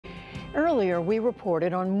Earlier, we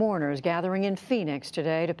reported on mourners gathering in Phoenix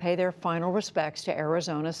today to pay their final respects to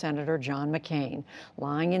Arizona Senator John McCain,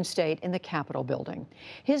 lying in state in the Capitol building.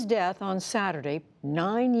 His death on Saturday,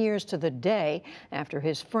 9 years to the day after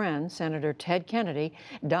his friend, Senator Ted Kennedy,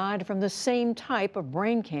 died from the same type of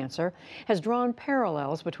brain cancer, has drawn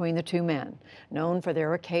parallels between the two men, known for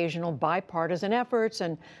their occasional bipartisan efforts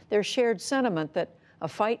and their shared sentiment that a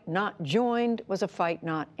fight not joined was a fight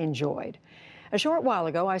not enjoyed. A short while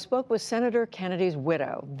ago, I spoke with Senator Kennedy's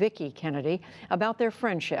widow, Vicki Kennedy, about their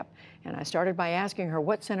friendship, and I started by asking her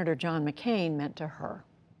what Senator John McCain meant to her.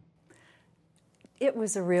 It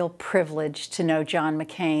was a real privilege to know John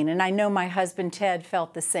McCain, and I know my husband Ted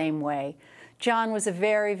felt the same way. John was a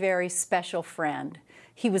very, very special friend.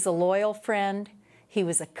 He was a loyal friend. He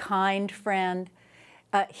was a kind friend.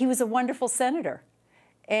 He was a wonderful senator,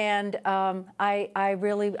 and I'm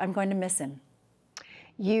going to miss him.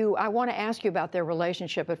 I want to ask you about their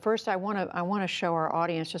relationship, but first I want to show our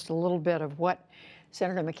audience just a little bit of what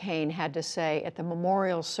Senator McCain had to say at the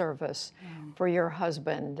memorial service for your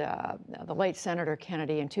husband, the late Senator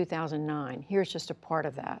Kennedy, in 2009. Here's just a part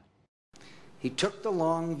of that. He took the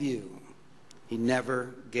long view. He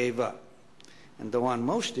never gave up. And though on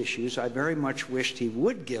most issues I very much wished he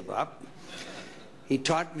would give up, he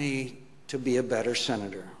taught me to be a better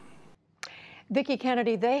senator. Vicki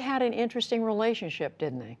Kennedy, they had an interesting relationship,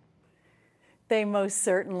 didn't they? They most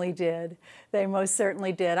certainly did. They most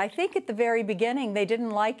certainly did. I think at the very beginning, they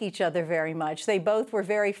didn't like each other very much. They both were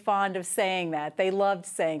very fond of saying that. They loved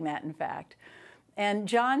saying that, in fact. And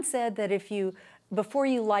John said that before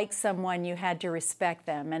you liked someone, you had to respect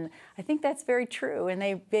them. And I think that's very true. And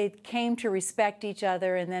they came to respect each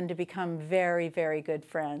other and then to become very, very good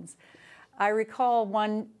friends. I recall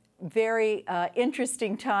one very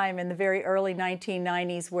interesting time in the very early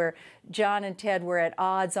 1990s where John and Ted were at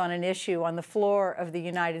odds on an issue on the floor of the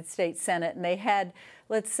United States Senate, and they had,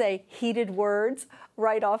 let's say, heated words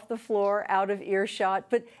right off the floor, out of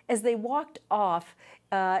earshot. But as they walked off,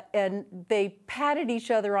 and they patted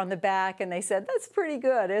each other on the back and they said, "That's pretty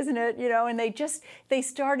good, isn't it?" You know, and they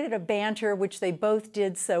started a banter, which they both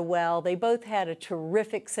did so well. They both had a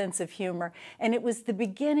terrific sense of humor, and it was the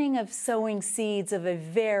beginning of sowing seeds of a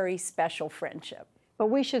very special friendship. But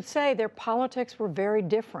we should say their politics were very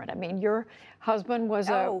different. I mean, your husband was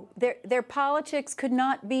their politics could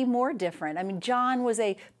not be more different. I mean, John was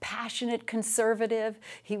a passionate conservative.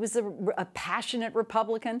 He was a passionate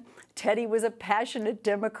Republican. Teddy was a passionate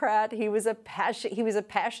Democrat. He was a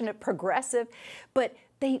passionate progressive. But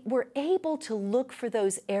they were able to look for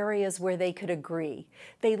those areas where they could agree.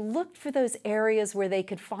 They looked for those areas where they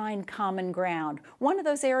could find common ground. One of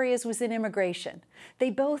those areas was in immigration.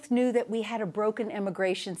 They both knew that we had a broken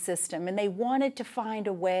immigration system, and they wanted to find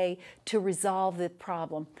a way to resolve the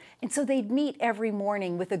problem. And so they'd meet every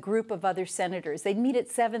morning with a group of other senators. They'd meet at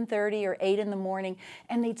 7:30 or 8 in the morning,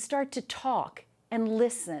 and they'd start to talk and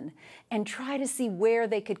listen and try to see where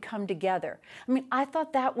they could come together. I mean, I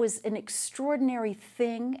thought that was an extraordinary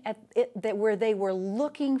thing where they were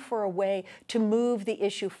looking for a way to move the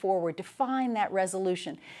issue forward, to find that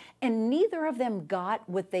resolution. And neither of them got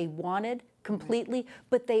what they wanted completely,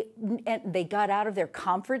 but they got out of their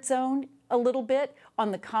comfort zone a little bit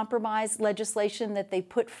on the compromise legislation that they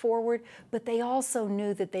put forward, but they also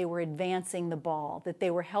knew that they were advancing the ball, that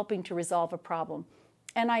they were helping to resolve a problem.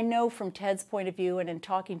 And I know from Ted's point of view and in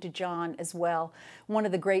talking to John as well, one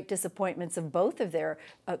of the great disappointments of both of their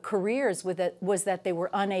careers was that they were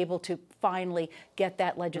unable to finally get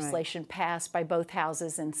that legislation passed by both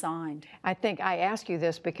houses and signed. I think I ask you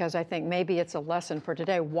this because I think maybe it's a lesson for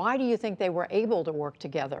today. Why do you think they were able to work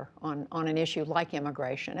together on an issue like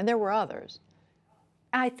immigration? And there were others.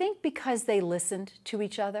 I think because they listened to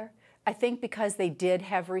each other. I think because they did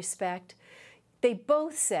have respect. They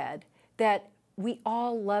both said that we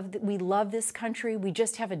love this country. We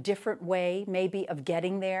just have a different way, maybe, of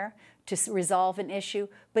getting there to resolve an issue.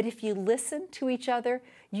 But if you listen to each other,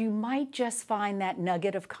 you might just find that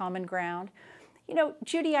nugget of common ground. You know,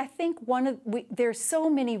 Judy, I think there's so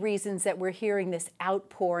many reasons that we're hearing this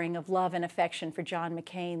outpouring of love and affection for John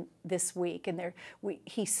McCain this week, and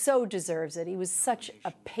he so deserves it. He was such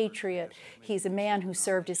a patriot. He's a man who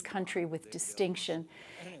served his country with distinction.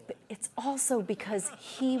 But it's also because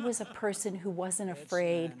he was a person who wasn't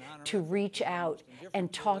afraid to reach out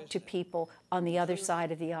and talk to people on the other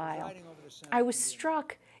side of the aisle. I was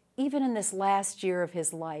struck, even in this last year of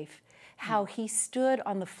his life, how he stood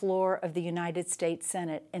on the floor of the United States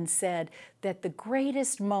Senate and said that the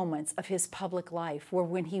greatest moments of his public life were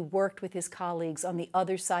when he worked with his colleagues on the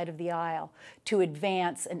other side of the aisle to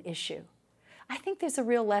advance an issue. I think there's a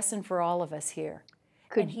real lesson for all of us here.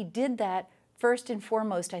 And he did that first and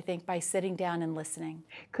foremost, I think, by sitting down and listening.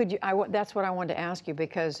 Could you, that's what I wanted to ask you,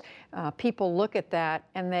 because people look at that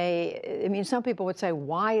and I mean, some people would say,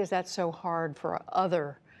 why is that so hard for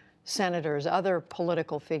other senators, other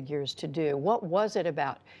political figures to do? What was it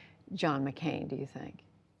about John McCain, do you think?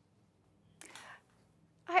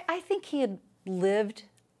 I think he had lived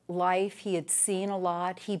life, he had seen a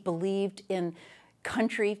lot, he believed in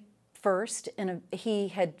country first, and he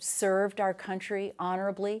had served our country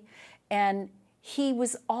honorably, and he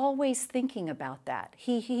was always thinking about that.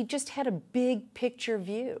 He just had a big picture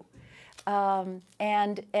view.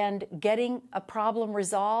 And getting a problem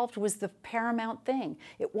resolved was the paramount thing.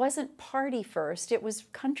 It wasn't party first, it was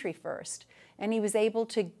country first. And he was able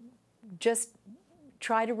to just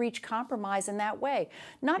try to reach compromise in that way.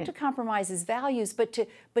 Not to compromise his values, but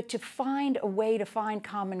to find a way to find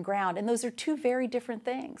common ground. And those are two very different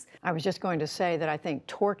things. I was just going to say that I think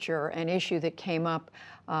torture, an issue that came up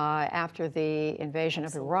after the invasion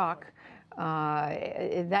of Iraq,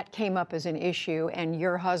 that came up as an issue, and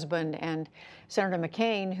your husband and Senator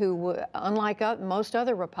McCain, who, unlike most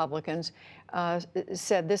other Republicans,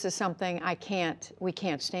 said this is something we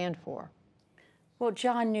can't stand for. Well,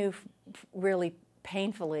 John knew really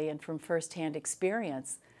painfully and from firsthand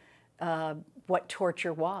experience what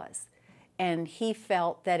torture was. And he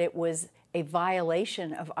felt that it was a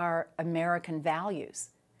violation of our American values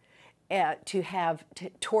to have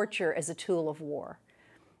torture as a tool of war.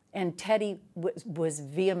 And Teddy was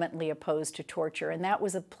vehemently opposed to torture, and that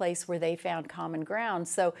was a place where they found common ground.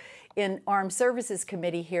 So in Armed Services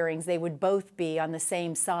Committee hearings, they would both be on the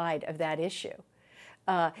same side of that issue.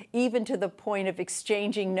 Even to the point of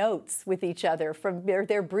exchanging notes with each other from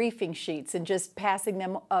their briefing sheets and just passing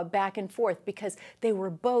them back and forth, because they were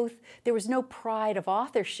both, there was no pride of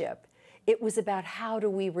authorship. It was about, how do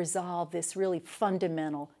we resolve this really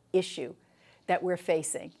fundamental issue that we're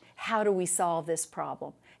facing? How do we solve this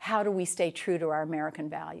problem? How do we stay true to our American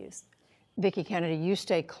values? Vicki Kennedy, you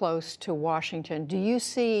stay close to Washington. Do you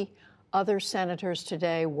see other senators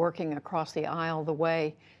today working across the aisle the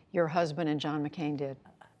way your husband and John McCain did?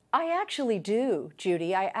 I actually do,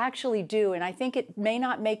 Judy. I actually do. And I think it may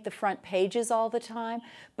not make the front pages all the time,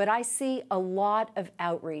 but I see a lot of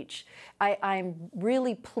outreach. I'm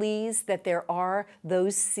really pleased that there are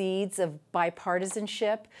those seeds of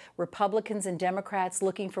bipartisanship, Republicans and Democrats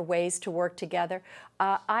looking for ways to work together.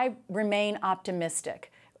 I remain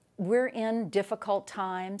optimistic. We're in difficult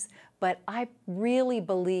times, but I really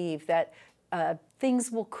believe that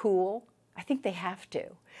things will cool. I think they have to.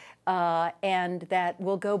 And that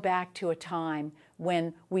we'll go back to a time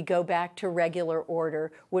when we go back to regular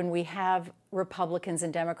order, when we have Republicans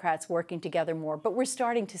and Democrats working together more. But we're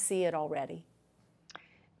starting to see it already.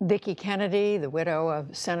 Vicki Kennedy, the widow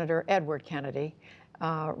of Senator Edward Kennedy,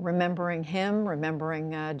 remembering him,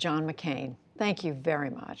 remembering John McCain. Thank you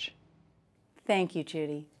very much. Thank you,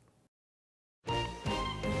 Judy.